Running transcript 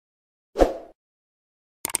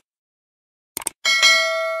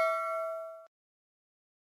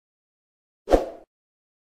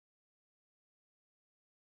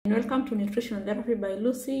Welcome to Nutrition Therapy by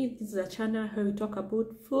Lucy. This is a channel where we talk about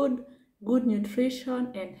food, good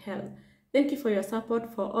nutrition, and health. Thank you for your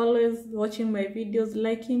support, for always watching my videos,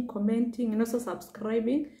 liking, commenting, and also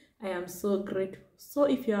subscribing. I am so grateful. So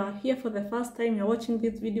if you are here for the first time, you're watching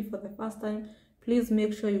this video for the first time, please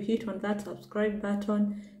make sure you hit on that subscribe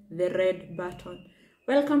button, the red button.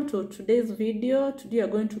 Welcome to today's video. Today we are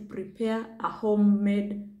going to prepare a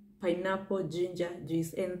homemade pineapple ginger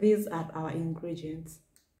juice, and these are our ingredients.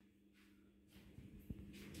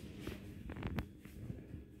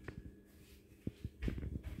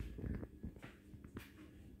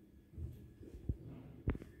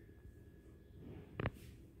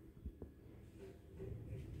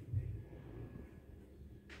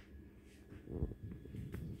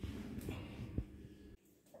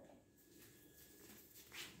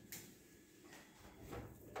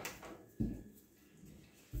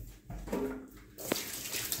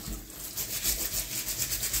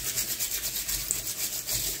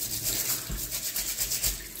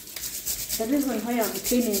 The reason why I'm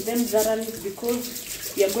cleaning them thoroughly is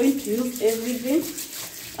because we are going to use everything.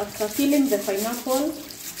 After peeling the pineapple,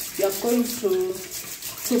 we are going to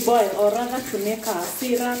boil, or rather to make a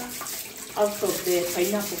syrup out of the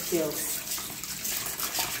pineapple peels.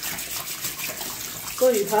 So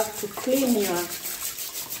you have to clean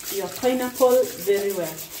your pineapple very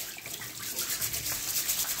well.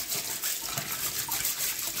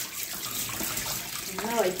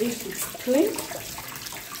 Now I think it's clean.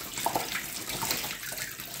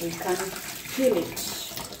 We can peel it.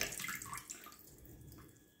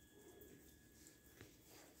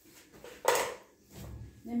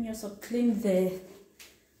 Let me also clean this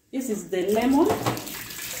is the lemon.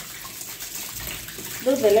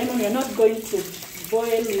 Though the lemon you're not going to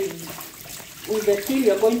boil with the peel,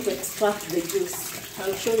 you're going to extract the juice.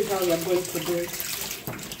 I'll show you how you're going to do it.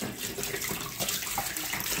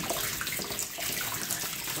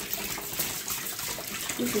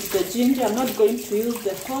 This is the ginger. I'm not going to use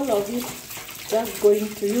the whole of it, just going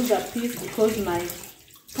to use a piece because my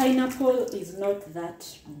pineapple is not that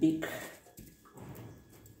big.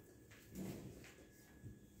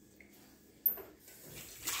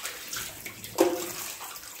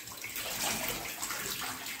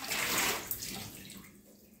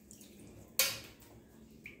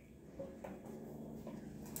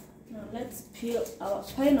 Now let's peel our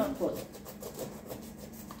pineapple.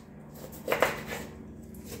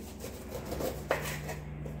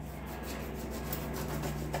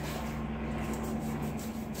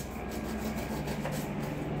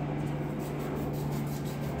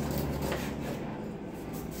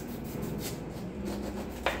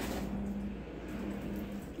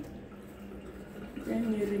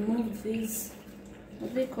 Then you remove these,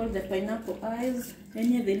 what they call the pineapple eyes.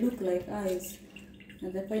 Any they look like eyes,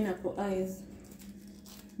 and the pineapple eyes.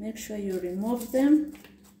 Make sure you remove them,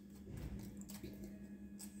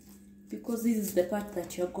 because this is the part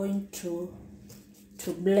that you're going to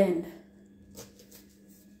blend.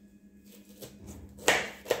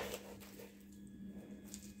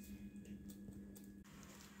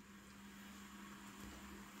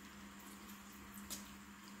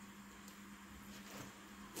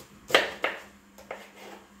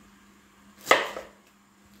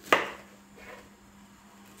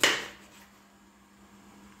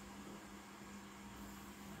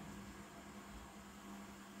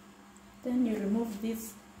 Then you remove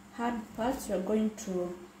these hard parts. You're going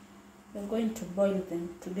to boil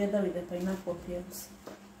them together with the pineapple peels.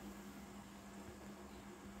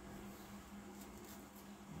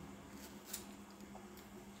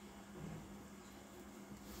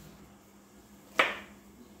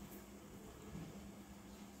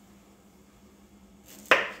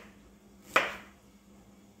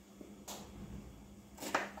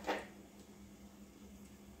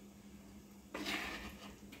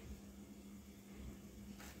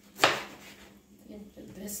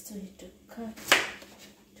 The best way to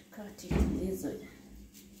cut it this way,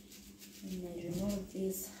 and I remove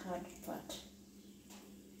this hard part.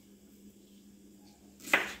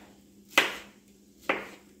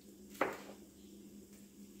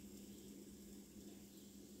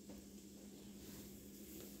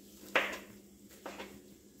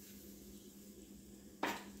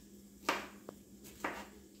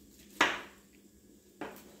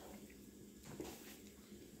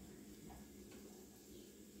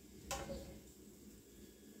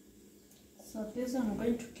 So this I'm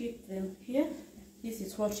going to keep them here. This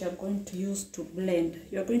is what you're going to use to blend.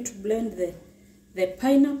 You're going to blend the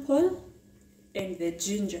pineapple and the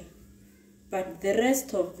ginger, but the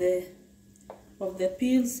rest of the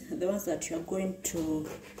peels, the ones that you're going to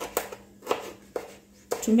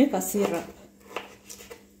make a syrup.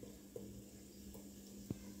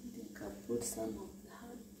 some of the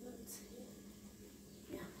hard parts here.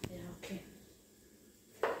 Yeah, they're okay.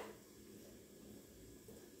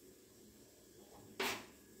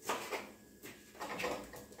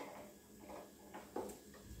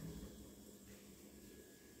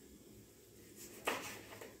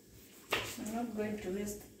 I'm not going to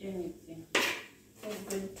waste anything. I'm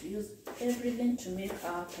going to use everything to make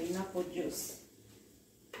our pineapple juice.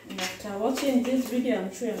 And after watching this video,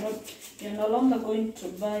 I'm sure you're no longer going to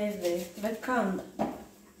buy the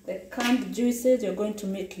canned juices. You're going to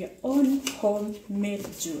make your own homemade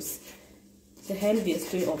juice. It's the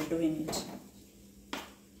healthiest way of doing it.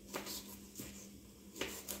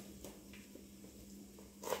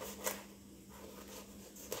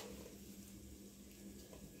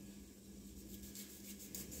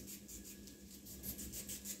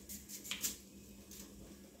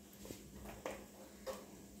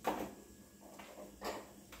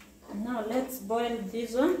 Now let's boil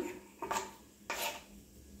this one.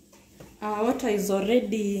 Our water is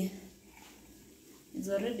already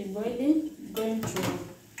boiling. I'm going to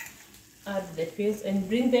add the peels and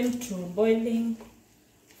bring them to boiling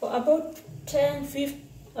for about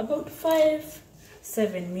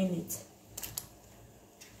 5-7 minutes.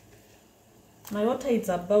 My water is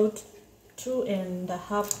about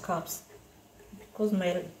 2.5 cups because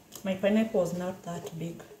my pineapple was not that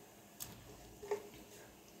big.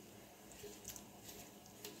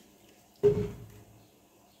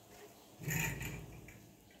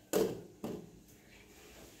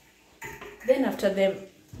 Then after the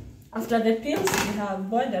peels we have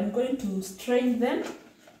boiled, I'm going to strain them.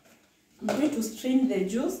 I'm going to strain the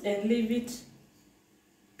juice and leave it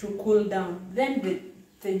to cool down. Then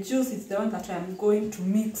the juice is the one that I'm going to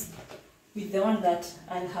mix with the one that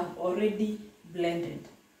I have already blended.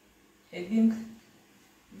 I think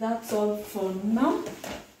that's all for now.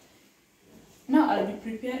 Now I'll be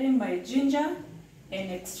preparing my ginger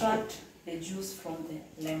and extract the juice from the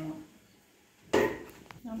lemon.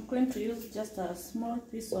 I'm going to use just a small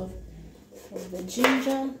piece of the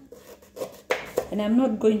ginger, and I'm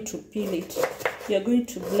not going to peel it. We are going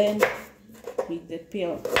to blend with the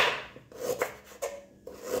peel.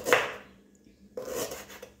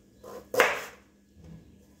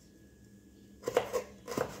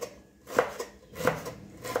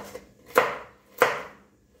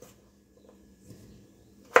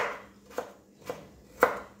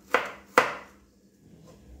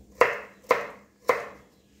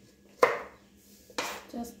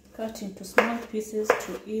 Just cut into small pieces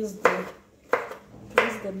to ease the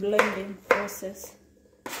blending process.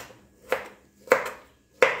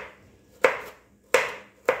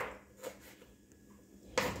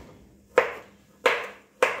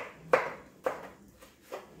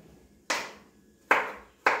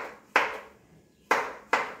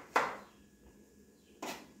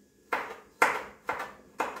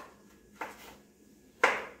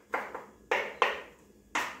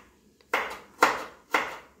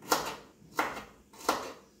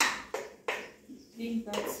 I think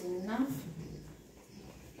that's enough.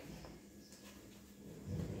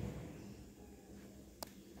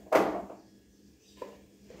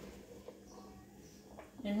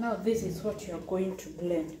 And now this is what you are going to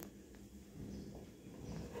blend.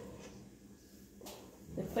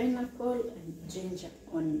 The pineapple and ginger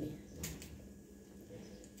only.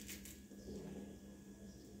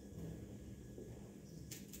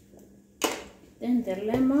 Then the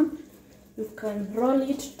lemon, you can roll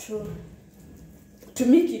it to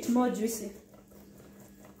make it more juicy,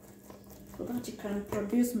 so that you can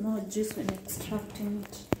produce more juice when extracting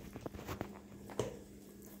it.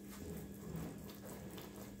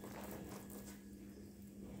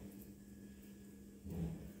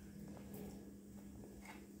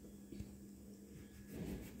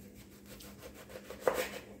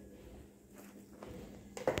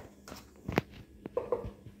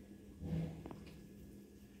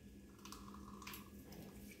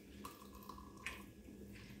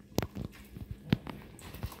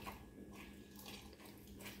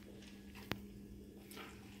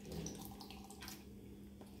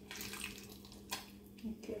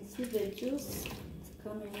 You can see the juice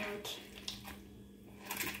coming out.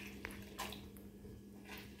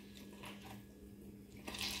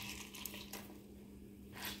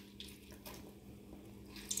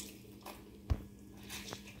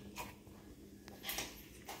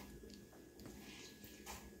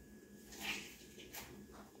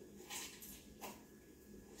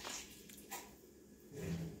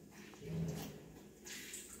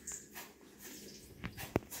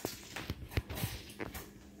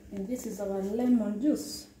 And this is our lemon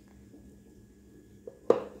juice.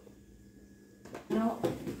 Now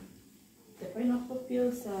the pineapple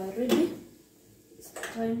peels are ready.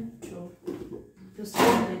 to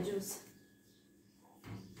strain the juice.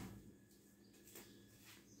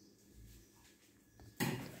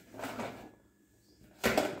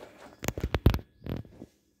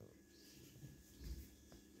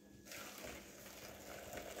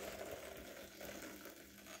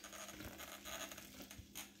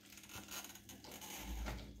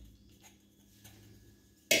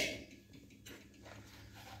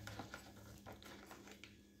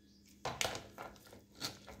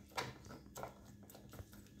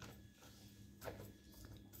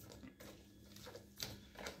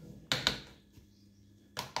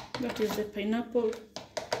 That is the pineapple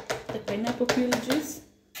peel juice.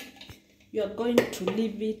 You are going to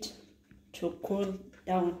leave it to cool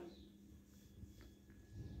down.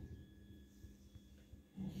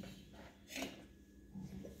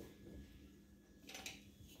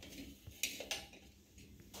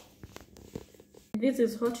 This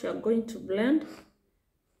is what you are going to blend: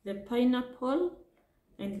 the pineapple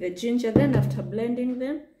and the ginger. Then after blending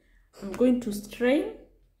them, I'm going to strain.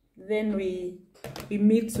 Then we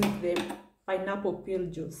mix with the pineapple peel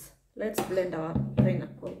juice. Let's blend our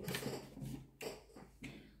pineapple.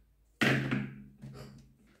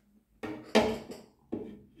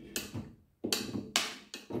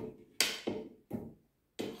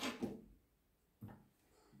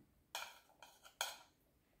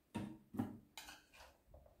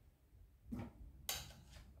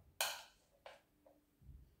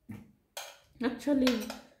 Actually,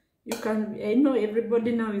 you can, I know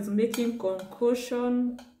everybody now is making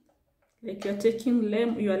concoction, like you're taking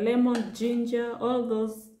your lemon, ginger, all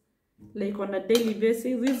those, like on a daily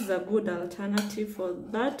basis. This is a good alternative for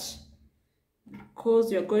that,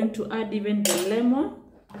 because you're going to add even the lemon.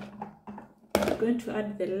 You're going to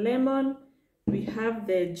add the lemon. We have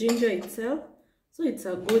the ginger itself, so it's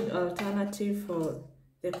a good alternative for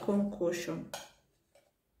the concoction.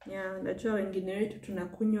 Yeah, najua wengine wetu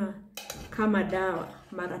tunakunywa kama dawa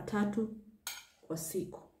mara 3 kwa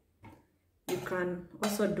siku. You can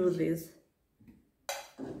also do this.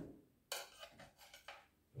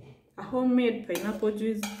 A homemade pineapple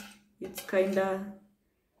juice, it's kinda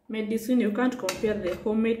medicine. You can't compare the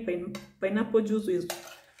homemade pineapple juice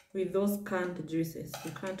with those canned juices.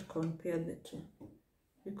 You can't compare the two,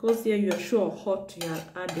 because here you are sure what you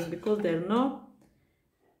are adding, because there are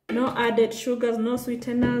no added sugars, no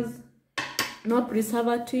sweeteners, no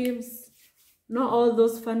preservatives, no all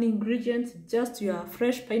those funny ingredients, just your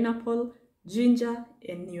fresh pineapple, ginger,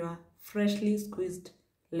 and your freshly squeezed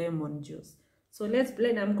lemon juice. So let's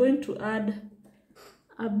blend. I'm going to add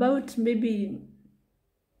about maybe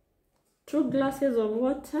 2 glasses of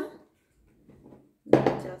water.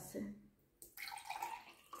 Just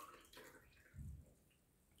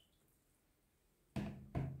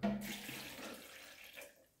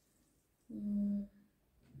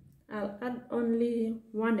I'll add only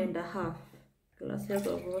 1.5 glasses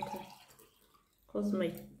of water, because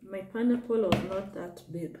my pineapple was not that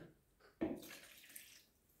big.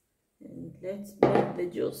 And let's blend the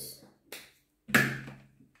juice.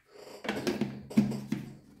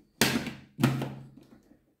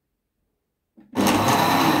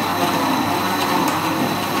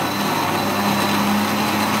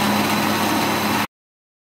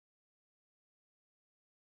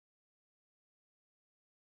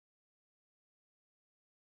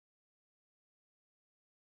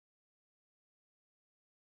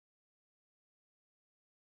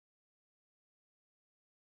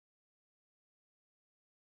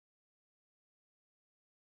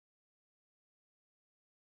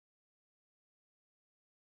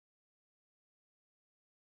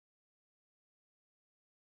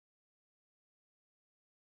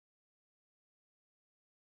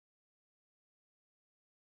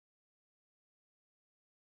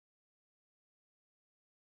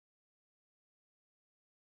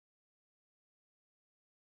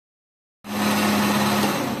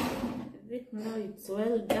 Now it's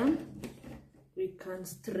well done. We can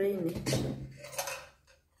strain it.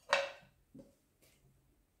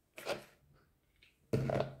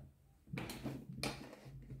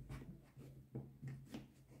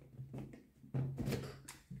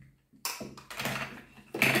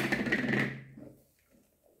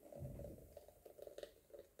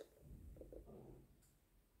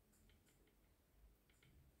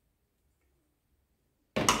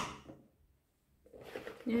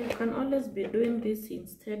 Yeah, you can always be doing this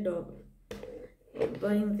instead of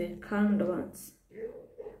buying the canned ones.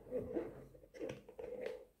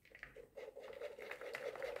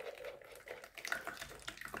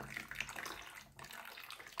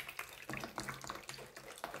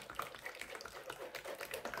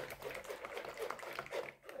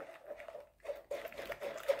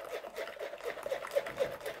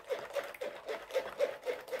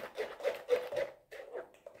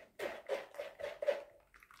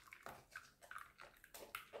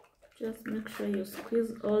 Just make sure you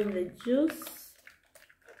squeeze all the juice.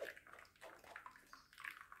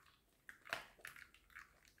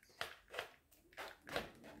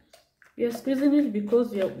 We are squeezing it because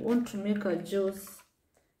we want to make a juice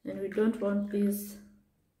and we don't want these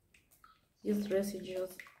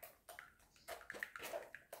residues.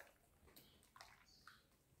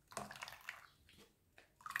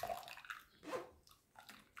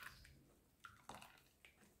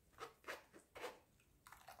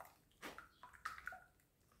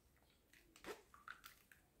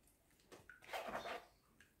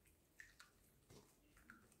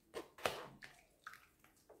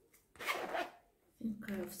 I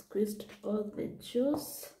think I have squeezed all the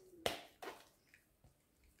juice.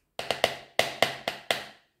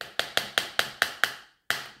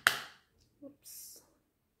 Oops.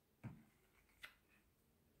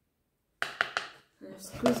 I've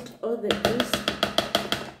squeezed all the juice.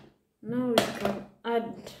 Now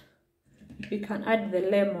we can add the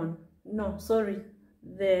lemon. No, sorry,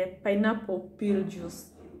 the pineapple peel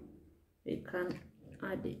juice. We can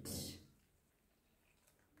add it.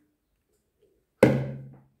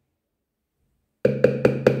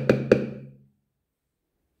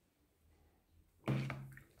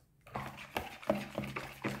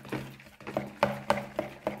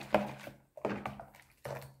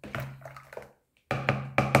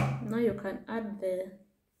 Now you can add the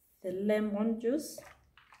lemon juice.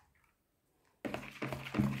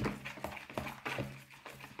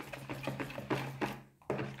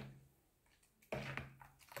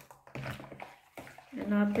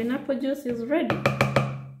 And our pineapple juice is ready.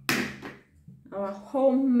 Our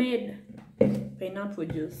homemade pineapple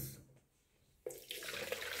juice.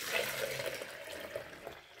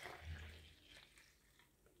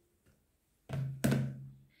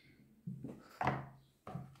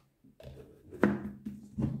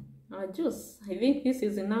 Our juice. I think this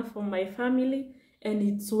is enough for my family and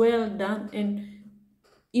it's well done. And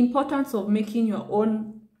importance of making your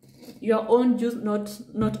own juice,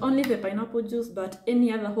 not only the pineapple juice but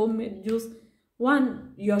any other homemade juice.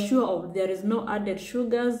 One, you're sure of there is no added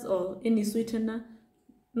sugars or any sweetener,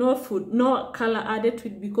 no color added to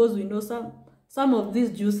it, because we know some of these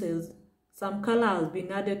juices, some color has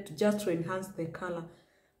been added just to enhance the color.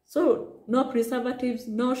 So no preservatives,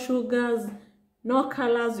 no sugars, no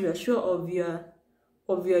colors. You are sure of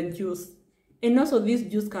your juice. And also this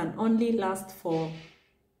juice can only last for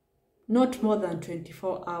not more than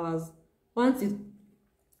 24 hours.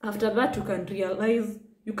 After that,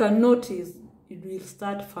 you can notice it will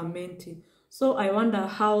start fermenting. So I wonder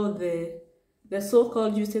how the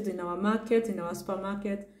so-called juices in our market, in our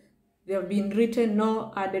supermarket, they have been written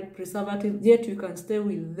no added preservatives, yet you can stay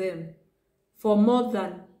with them for more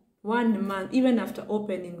than 1 month. Even after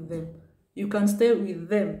opening them, you can stay with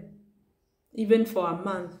them even for a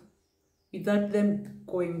month without them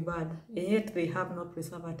going bad, and yet they have no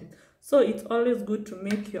preservative. So it's always good to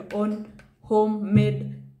make your own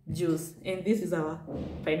homemade juice, and this is our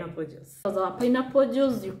pineapple juice. For our pineapple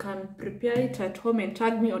juice, you can prepare it at home and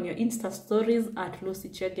tag me on your Insta stories at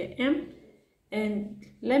LucyChege, and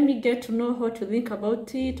let me get to know what you think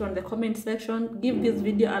about it on the comment section. Give this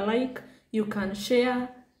video a like. You can share,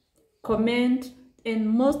 comment, and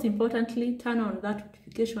most importantly, turn on that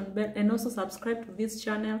notification bell, and also subscribe to this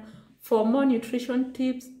channel for more nutrition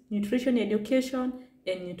tips, nutrition education,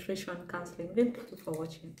 and nutrition counseling. Thank you for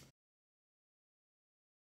watching.